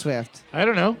Taylor Swift. I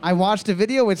don't know. I watched a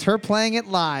video. It's her playing it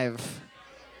live.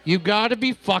 You gotta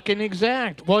be fucking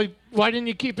exact. Well, why didn't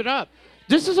you keep it up?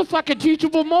 This is a fucking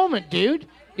teachable moment, dude.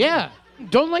 Yeah.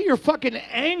 Don't let your fucking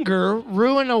anger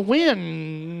ruin a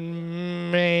win.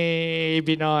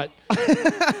 Maybe not.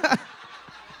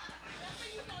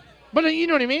 But you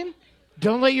know what I mean?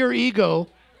 Don't let your ego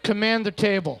command the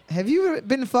table. Have you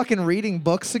been fucking reading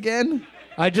books again?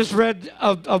 I just read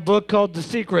a book called The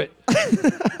Secret.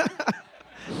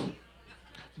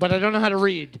 But I don't know how to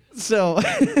read. So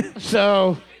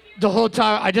The whole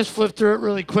time, I just flipped through it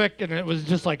really quick, and it was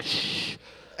just like, shh.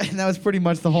 And that was pretty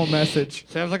much the whole message.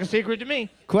 Sounds like a secret to me.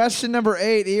 Question number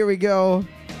 8. Here we go.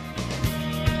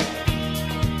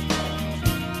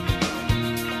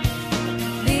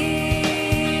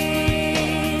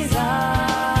 These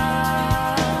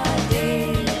are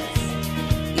days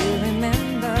you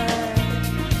remember.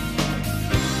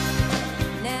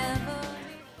 Never.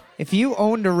 If you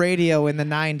owned a radio in the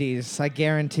 90s, I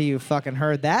guarantee you fucking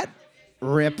heard that.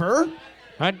 Ripper.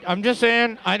 I'm just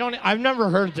saying, I've never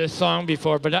heard this song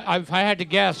before, but if I had to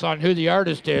guess on who the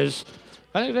artist is,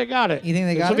 I think they got it. You think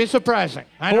they got This will it? be surprising.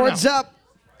 I don't Boards know. up.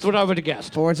 That's what I would have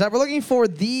guessed. Boards up. We're looking for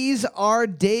These Are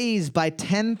Days by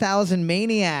 10,000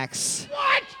 Maniacs.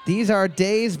 What? These Are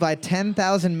Days by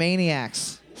 10,000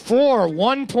 Maniacs. 4,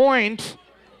 1 point,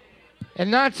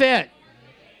 and that's it.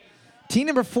 Team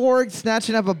number 4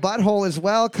 snatching up a butthole as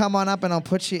well. Come on up and I'll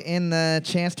put you in the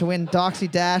chance to win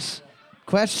Doxy Dash.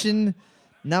 Question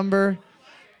number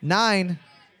 9.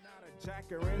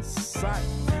 Jacker in sight,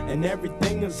 and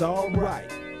everything is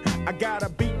alright. I got a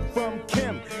beat from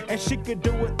Kim, and she could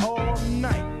do it all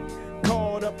night.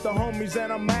 Called up the homies,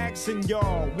 and I'm asking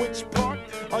y'all, which part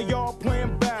are y'all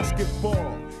playing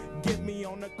basketball? Get me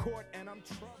on the court, and I'm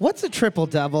trying. What's a triple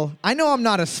double? I know I'm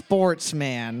not a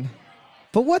sportsman,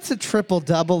 but what's a triple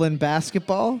double in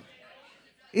basketball?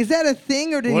 Is that a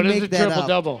thing, or did What he is make a that triple up?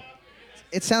 double?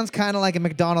 It sounds kind of like a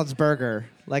McDonald's burger,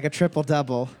 like a triple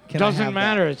double. Can I Doesn't have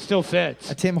matter. that? It still fits.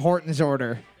 A Tim Hortons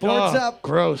order. Boards Oh, up.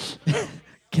 Gross.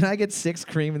 Can I get 6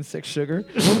 cream and 6 sugar?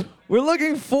 We're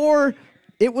looking for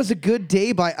It Was a Good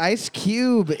Day by Ice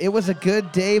Cube. It Was a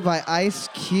Good Day by Ice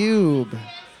Cube.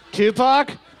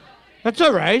 Tupac? That's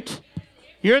all right.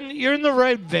 You're in the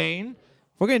right vein.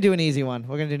 We're going to do an easy one.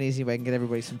 We're going to do an easy way and get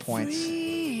everybody some points.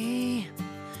 Free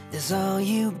is all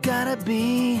you gotta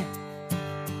be.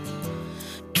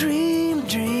 Dream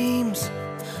dreams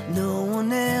no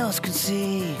one else can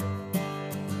see.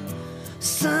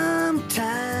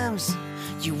 Sometimes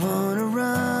you wanna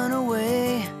run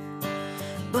away,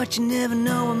 but you never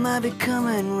know what might be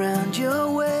coming round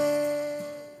your way.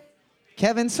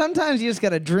 Kevin, sometimes you just got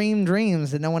to dream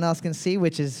dreams that no one else can see,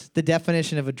 which is the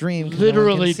definition of a dream. 'cause no one can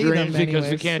Literally see them dreams because we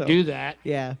anyways, can't so- do that.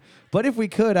 Yeah. But if we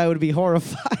could, I would be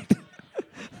horrified.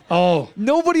 Oh.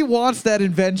 Nobody wants that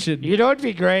invention. You know what'd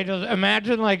be great?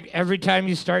 Imagine like every time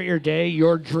you start your day,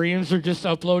 your dreams are just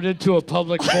uploaded to a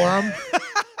public forum.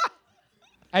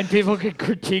 And people could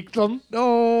critique them.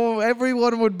 No,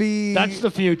 everyone would be. That's the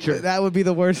future. That would be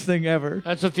the worst thing ever.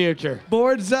 That's the future.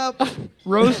 Boards up.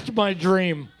 Roast my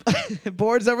dream.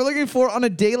 Boards up. We're looking for On a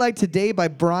Day Like Today by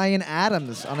Bryan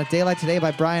Adams. On a Day Like Today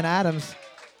by Bryan Adams.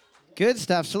 Good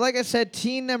stuff. So like I said,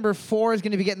 team number 4 is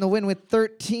going to be getting the win with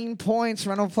 13 points.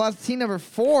 Round of applause. Team number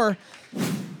 4.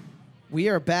 We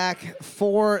are back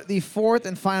for the 4th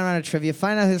and final round of trivia.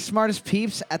 Find out who the smartest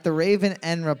peeps at the Raven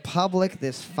and Republic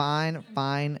this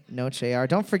fine noche are.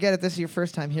 Don't forget, if this is your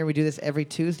first time here, we do this every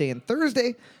Tuesday and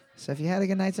Thursday. So if you had a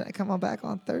good night tonight, come on back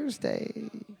on Thursday.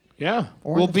 Yeah,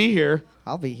 Or we'll the- be here.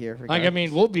 I'll be here. Like, I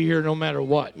mean, we'll be here no matter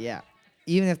what. Yeah.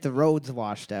 Even if the road's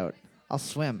washed out, I'll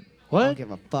swim. What? I don't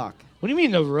give a fuck. What do you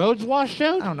mean the road's washed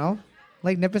out? I don't know.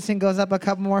 Lake Nipissing goes up a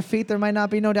couple more feet, there might not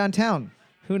be no downtown.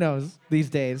 Who knows these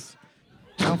days?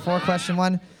 Round 4, question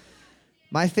 1.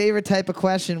 My favorite type of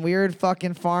question, weird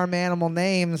fucking farm animal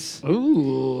names.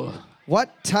 Ooh.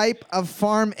 What type of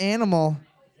farm animal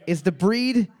is the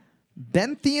breed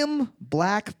Benthium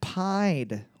black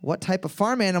pied? What type of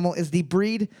farm animal is the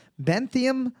breed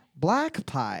Benthium black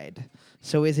pied?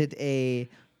 So is it a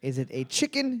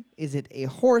chicken? Is it a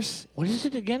horse? What is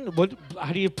it again? What?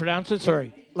 How do you pronounce it?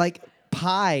 Sorry. Like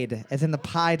pied, as in the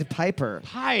Pied Piper.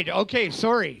 Pied. Okay,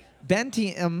 sorry.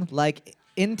 Bentium, like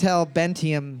Intel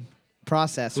Bentium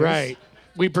processors. Right.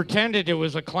 We pretended it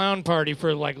was a clown party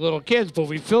for like little kids, but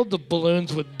we filled the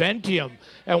balloons with Bentium,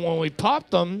 and when we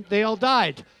popped them, they all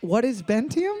died. What is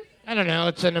Bentium? I don't know.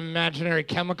 It's an imaginary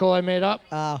chemical I made up.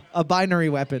 A binary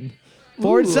weapon.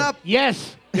 Boards Ooh. up.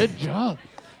 Yes. Good job.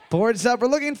 Boards up. We're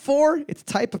looking for, it's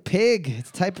type of pig.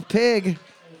 It's type of pig.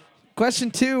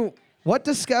 Question 2. What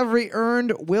discovery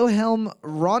earned Wilhelm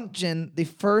Röntgen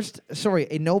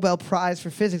a Nobel Prize for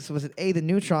physics? Was it A, the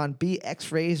neutron, B,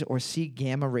 X-rays, or C,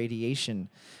 gamma radiation?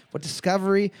 What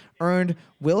discovery earned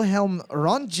Wilhelm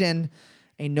Röntgen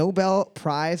a Nobel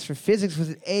Prize for physics? Was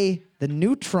it A, the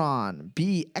neutron,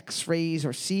 B, X-rays,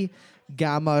 or C,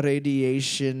 gamma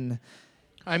radiation?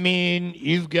 I mean,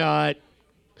 you've got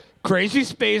crazy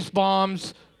space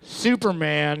bombs,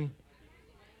 Superman,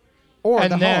 Or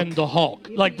and the then Hulk. the Hulk.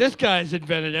 Like, this guy's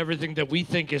invented everything that we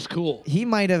think is cool. He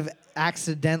might have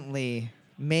accidentally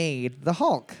made the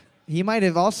Hulk. He might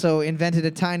have also invented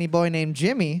a tiny boy named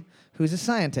Jimmy, who's a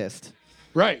scientist.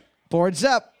 Right. Boards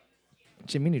up.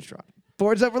 Jimmy Neutron.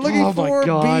 Boards up. We're looking Oh my for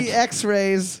God. B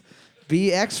X-rays.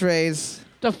 B X-rays.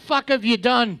 The fuck have you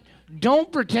done?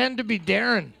 Don't pretend to be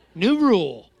Darren. New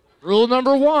rule. Rule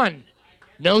number 1,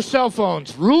 no cell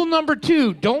phones. Rule number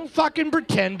 2, don't fucking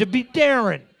pretend to be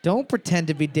Darren. Don't pretend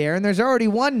to be Darren. There's already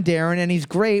one Darren, and he's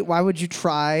great. Why would you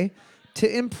try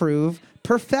to improve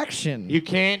perfection? You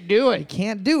can't do You it.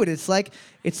 can't do it. It's like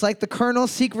the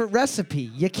Colonel's secret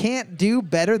recipe. You can't do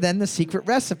better than the secret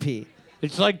recipe.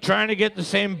 It's like trying to get the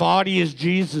same body as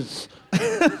Jesus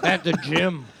at the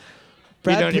gym.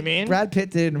 You know what I mean? Brad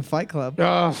Pitt did it in Fight Club.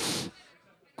 Ugh.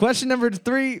 Question number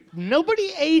 3. Nobody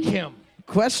ate him.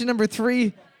 Question number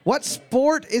 3. What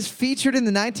sport is featured in the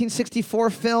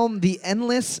 1964 film The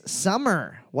Endless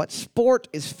Summer? What sport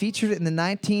is featured in the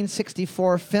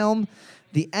 1964 film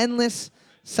The Endless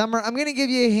Summer? I'm gonna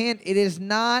give you a hint. It is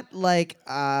not like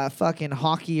fucking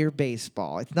hockey or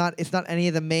baseball. It's not any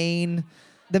of the main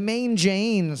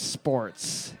Jane's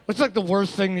sports. What's like the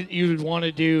worst thing that you would want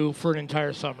to do for an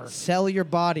entire summer? Sell your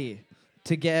body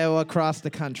to go across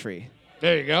the country.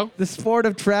 There you go. The sport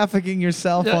of trafficking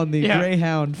yourself on the Yeah.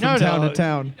 Greyhound from town to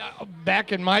town.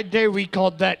 Back in my day, we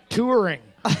called that touring.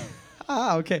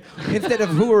 Ah, okay. Instead of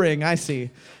whoring, I see.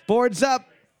 Boards up.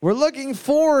 We're looking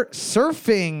for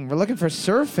surfing.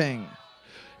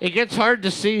 It gets hard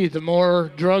to see the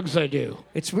more drugs I do.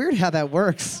 It's weird how that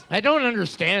works. I don't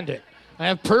understand it. I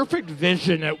have perfect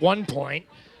vision at one point,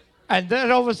 and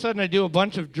then all of a sudden I do a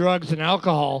bunch of drugs and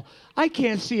alcohol. I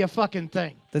can't see a fucking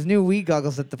thing. Those new weed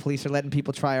goggles that the police are letting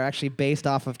people try are actually based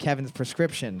off of Kevin's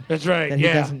prescription That's right, that he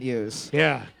yeah. doesn't use.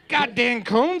 Yeah. Goddamn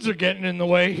cones are getting in the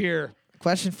way here.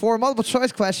 Question 4, multiple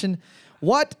choice question.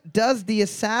 What does the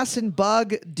assassin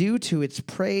bug do to its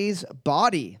prey's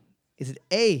body? Is it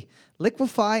A,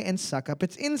 liquefy and suck up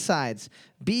its insides,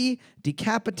 B,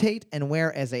 decapitate and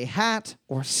wear as a hat,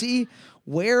 or C,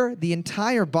 wear the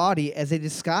entire body as a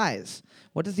disguise?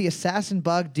 What does the assassin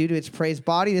bug do to its prey's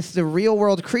body? This is a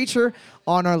real-world creature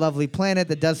on our lovely planet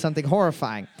that does something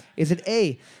horrifying. Is it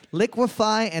A,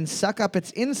 liquefy and suck up its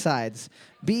insides,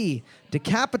 B,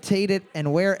 decapitate it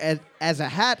and wear it as a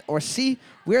hat, or C,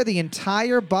 wear the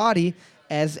entire body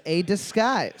as a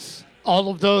disguise? All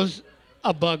of those,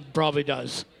 a bug probably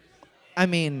does. I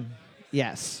mean,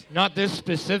 yes. Not this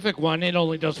specific one. It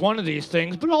only does one of these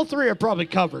things, but all three are probably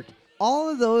covered. All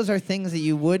of those are things that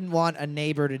you wouldn't want a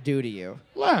neighbor to do to you.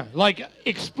 Yeah, like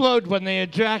explode when they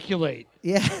ejaculate.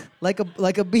 Yeah, like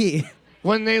a bee.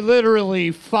 When they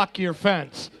literally fuck your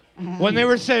fence. When they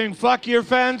were saying fuck your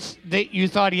fence, you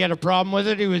thought he had a problem with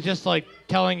it. He was just like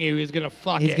telling you he's gonna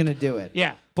fuck it. He's gonna do it.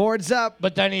 Yeah. Boards up.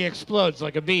 But then he explodes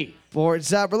like a bee.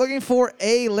 Boards up. We're looking for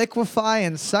A, liquefy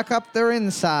and suck up their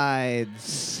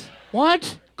insides.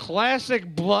 What?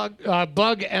 Classic bug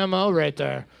MO right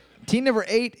there. Team number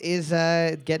 8 is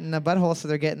getting a butthole, so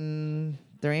they're getting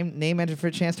their name entered for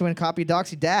a chance to win a copy of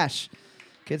Doxy Dash.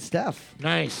 Good stuff.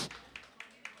 Nice.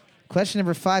 Question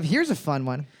number 5. Here's a fun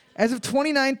one. As of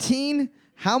 2019,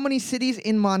 how many cities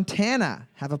in Montana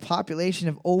have a population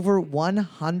of over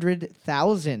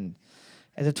 100,000?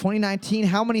 As of 2019,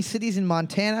 how many cities in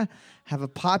Montana have a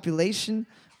population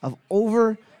of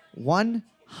over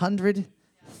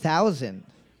 100,000?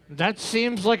 That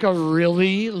seems like a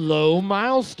really low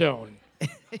milestone.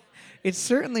 It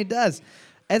certainly does.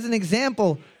 As an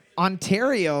example,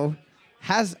 Ontario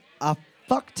has a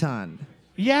fuck ton.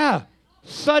 Yeah.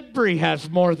 Sudbury has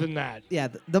more than that. Yeah,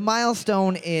 the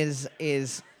milestone is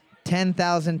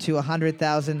 10,000 to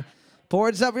 100,000.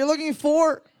 Boards up. We're looking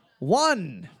for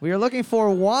 1. We are looking for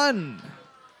 1.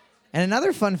 And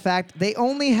another fun fact, they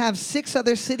only have 6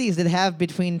 other cities that have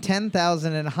between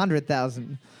 10,000 and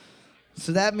 100,000.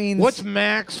 So that means... What's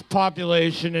max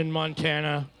population in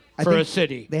Montana for a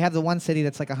city? They have the one city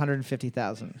that's like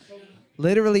 150,000.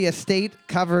 Literally a state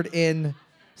covered in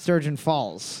Sturgeon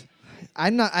Falls. I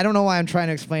don't know why I'm trying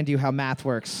to explain to you how math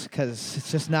works, because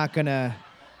it's just not gonna.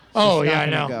 Oh yeah, I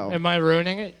know. Go. Am I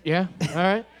ruining it? Yeah. All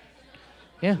right.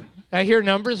 Yeah. I hear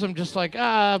numbers. I'm just like,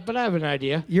 but I have an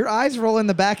idea. Your eyes roll in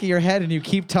the back of your head, and you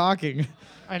keep talking.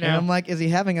 I know. And I'm like, is he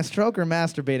having a stroke or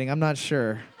masturbating? I'm not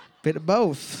sure. Bit of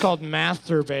both. It's called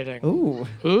masturbating. Ooh.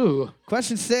 Ooh.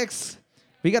 Question 6.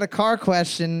 We got a car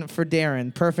question for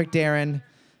Darren. Perfect, Darren.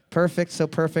 Perfect. So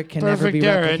perfect can never be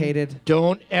Darren, replicated.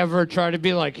 Don't ever try to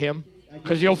be like him,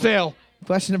 because you'll fail.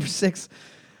 Question number 6.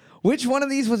 Which one of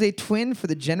these was a twin for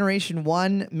the Generation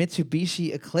 1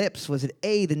 Mitsubishi Eclipse? Was it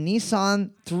A, the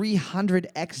Nissan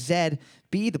 300XZ,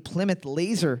 B, the Plymouth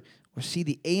Laser, or C,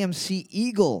 the AMC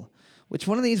Eagle? Which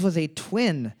one of these was a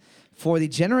twin for the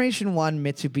Generation 1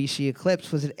 Mitsubishi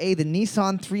Eclipse? Was it A, the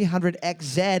Nissan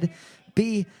 300XZ,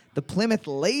 B, the Plymouth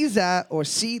Laser, or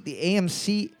C, the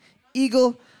AMC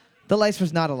Eagle? The lights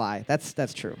was not a lie.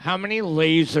 That's true. How many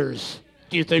lasers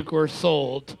do you think were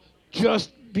sold just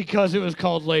because it was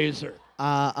called laser?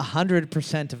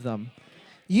 100% of them.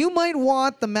 You might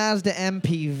want the Mazda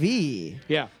MPV.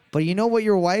 Yeah. But you know what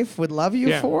your wife would love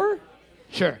you for?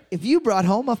 Sure. If you brought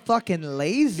home a fucking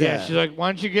laser. Yeah, she's like, why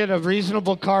don't you get a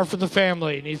reasonable car for the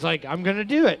family? And he's like, I'm going to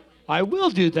do it. I will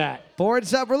do that.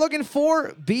 Boards up. We're looking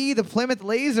for B, the Plymouth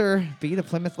Laser. B, the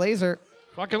Plymouth Laser.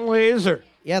 Fucking laser.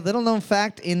 Yeah, little known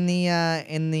fact in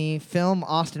the film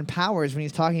Austin Powers, when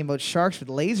he's talking about sharks with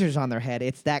lasers on their head,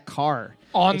 it's that car.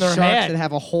 On their sharks head. that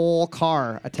have a whole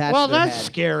car attached Well, to their that's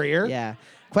head. scarier. Yeah.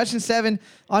 Question 7.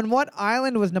 On what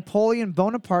island was Napoleon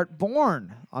Bonaparte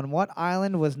born? On what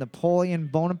island was Napoleon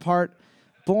Bonaparte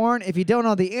born? If you don't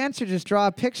know the answer, just draw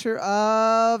a picture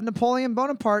of Napoleon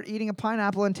Bonaparte eating a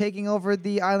pineapple and taking over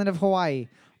the island of Hawaii.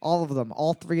 All of them.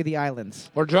 All 3 of the islands.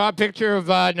 Or draw a picture of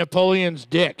Napoleon's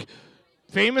dick.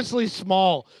 Famously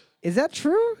small. Is that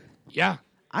true? Yeah.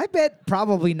 I bet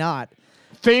probably not.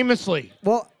 Famously.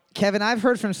 Well, Kevin, I've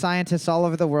heard from scientists all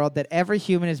over the world that every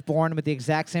human is born with the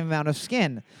exact same amount of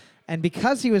skin. And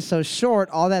because he was so short,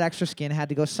 all that extra skin had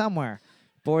to go somewhere.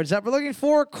 Boards up. We're looking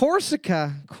for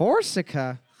Corsica.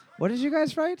 Corsica. What did you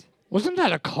guys write? Wasn't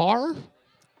that a car?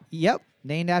 Yep.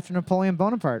 Named after Napoleon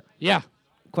Bonaparte. Yeah.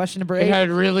 Question number It 8. had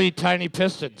really tiny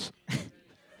pistons.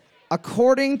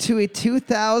 According to a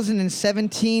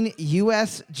 2017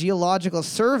 U.S. Geological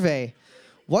Survey,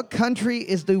 what country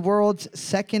is the world's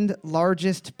second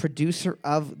largest producer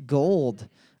of gold?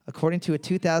 According to a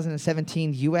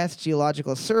 2017 U.S.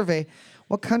 Geological Survey,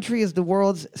 what country is the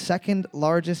world's second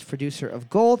largest producer of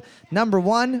gold? Number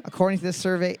 1, according to this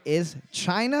survey, is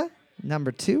China.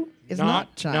 Number 2 is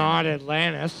not China. Not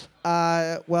Atlantis.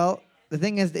 Well, the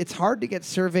thing is, it's hard to get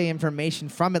survey information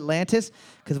from Atlantis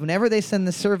because whenever they send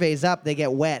the surveys up, they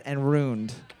get wet and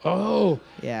ruined. Oh.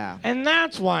 Yeah. And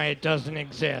that's why it doesn't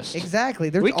exist. Exactly.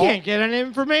 We can't get any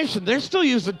information. They're still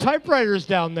using typewriters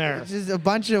down there. It's just a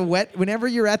bunch of wet. Whenever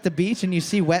you're at the beach and you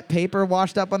see wet paper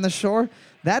washed up on the shore,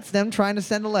 that's them trying to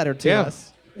send a letter to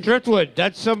us. Driftwood.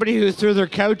 That's somebody who threw their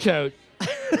couch out.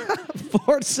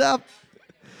 Boards up.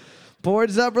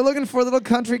 Boards up. We're looking for a little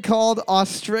country called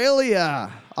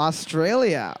Australia.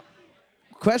 Australia.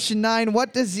 Question 9.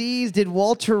 What disease did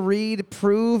Walter Reed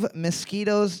prove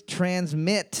mosquitoes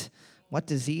transmit? What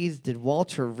disease did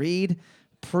Walter Reed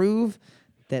prove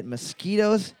that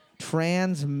mosquitoes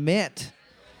transmit?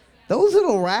 Those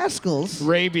little rascals,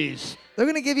 Rabies. they're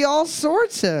going to give you all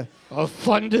sorts of...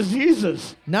 Fun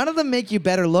diseases. None of them make you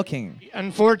better looking.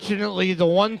 Unfortunately, the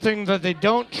one thing that they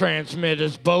don't transmit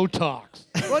is Botox.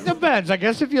 Well, it depends. I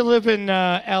guess if you live in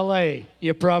L.A.,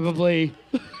 you probably...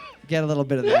 Get a little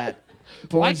bit of that.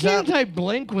 Why Boards can't up. I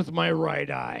blink with my right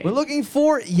eye? We're looking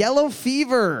for yellow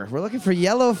fever. We're looking for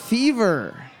yellow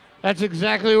fever. That's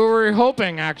exactly what we're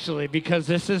hoping, actually, because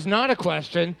this is not a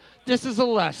question. This is a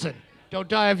lesson. Don't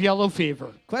die of yellow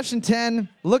fever. Question 10.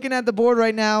 Looking at the board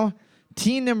right now,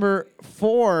 team number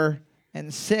 4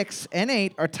 and 6 and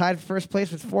 8 are tied for first place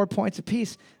with 4 points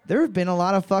apiece. There have been a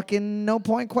lot of fucking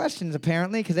no-point questions,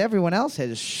 apparently, because everyone else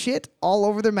has shit all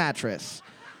over their mattress.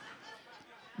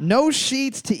 No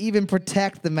sheets to even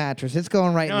protect the mattress. It's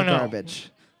going right in the garbage.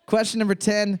 Question number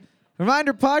 10.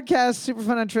 Reminder, podcast, Super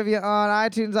Fun on Trivia on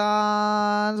iTunes,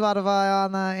 on Spotify,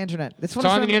 on the internet. It's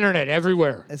on the internet,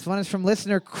 everywhere. This one is from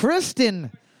listener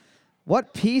Kristen.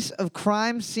 What piece of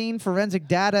crime scene forensic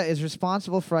data is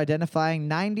responsible for identifying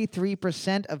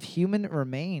 93% of human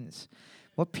remains?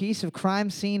 What piece of crime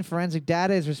scene forensic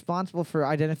data is responsible for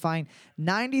identifying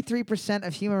 93%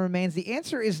 of human remains? The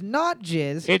answer is not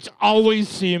jizz. It's always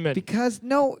semen. Because,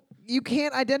 no, you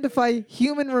can't identify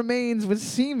human remains with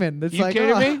semen. It's You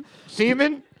kidding me?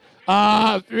 Semen?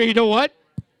 You know what?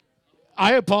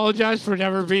 I apologize for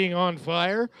never being on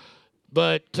fire,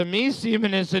 but to me,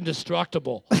 semen is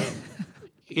indestructible.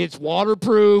 It's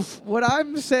waterproof. What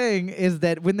I'm saying is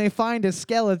that when they find a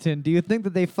skeleton, do you think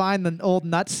that they find the old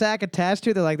nutsack attached to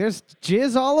it? They're like, there's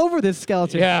jizz all over this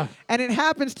skeleton. Yeah. And it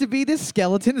happens to be this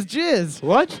skeleton's jizz.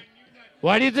 What?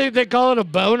 Why do you think they call it a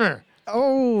boner?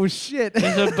 Oh, shit.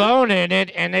 There's a bone in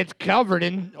it, and it's covered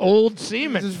in old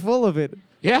semen. It's just full of it.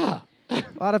 Yeah. A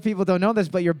lot of people don't know this,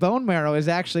 but your bone marrow is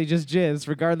actually just jizz,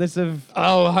 regardless of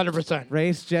 100%.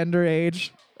 race, gender,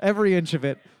 age, every inch of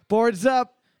it. Boards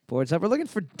up. Boards up. We're looking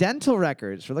for dental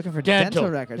records. We're looking for dental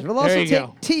records. We'll also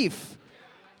take teeth.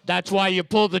 That's why you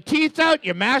pull the teeth out,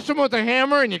 you mash them with a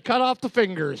hammer, and you cut off the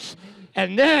fingers.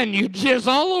 And then you jizz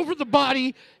all over the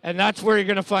body, and that's where you're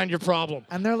going to find your problem.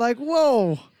 And they're like,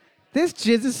 whoa, this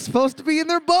jizz is supposed to be in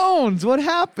their bones. What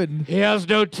happened? He has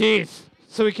no teeth,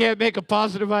 so he can't make a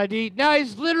positive ID. Now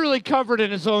he's literally covered in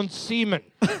his own semen.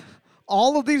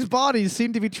 All of these bodies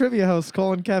seem to be trivia hosts,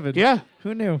 Cole and Kevin. Yeah.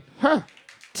 Who knew? Huh.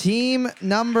 Team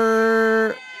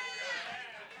number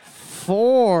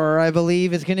 4, I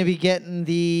believe, is going to be getting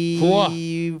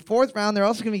the fourth round. They're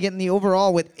also going to be getting the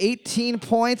overall with 18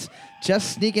 points,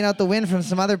 just sneaking out the win from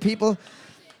some other people.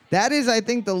 That is, I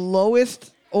think, the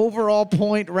lowest overall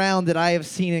point round that I have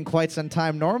seen in quite some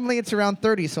time. Normally, it's around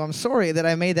 30, so I'm sorry that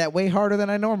I made that way harder than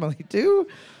I normally do.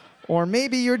 Or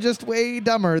maybe you're just way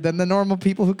dumber than the normal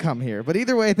people who come here. But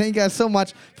either way, thank you guys so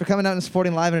much for coming out and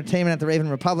supporting live entertainment at the Raven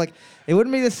Republic. It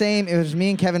wouldn't be the same if it was me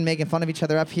and Kevin making fun of each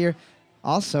other up here.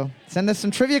 Also, send us some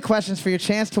trivia questions for your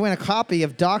chance to win a copy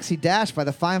of Doxy Dash by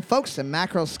the fine folks at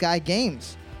Macro Sky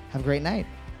Games. Have a great night.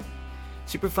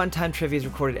 Super Fun Time Trivia is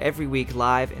recorded every week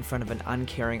live in front of an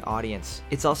uncaring audience.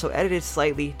 It's also edited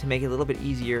slightly to make it a little bit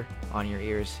easier on your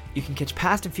ears. You can catch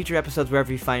past and future episodes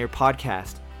wherever you find your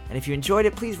podcast. And if you enjoyed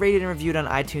it, please rate it and review it on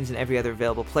iTunes and every other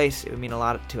available place. It would mean a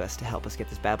lot to us to help us get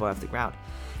this bad boy off the ground.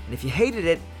 And if you hated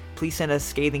it, please send us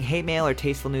scathing hate mail or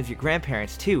tasteful news of your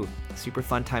grandparents to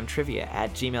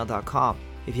superfuntimetrivia@gmail.com.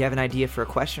 If you have an idea for a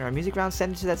question or a music round,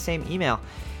 send it to that same email.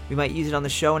 We might use it on the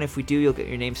show, and if we do, you'll get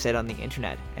your name said on the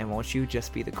internet. And won't you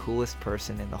just be the coolest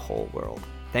person in the whole world?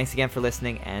 Thanks again for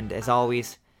listening, and as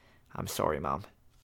always, I'm sorry, Mom.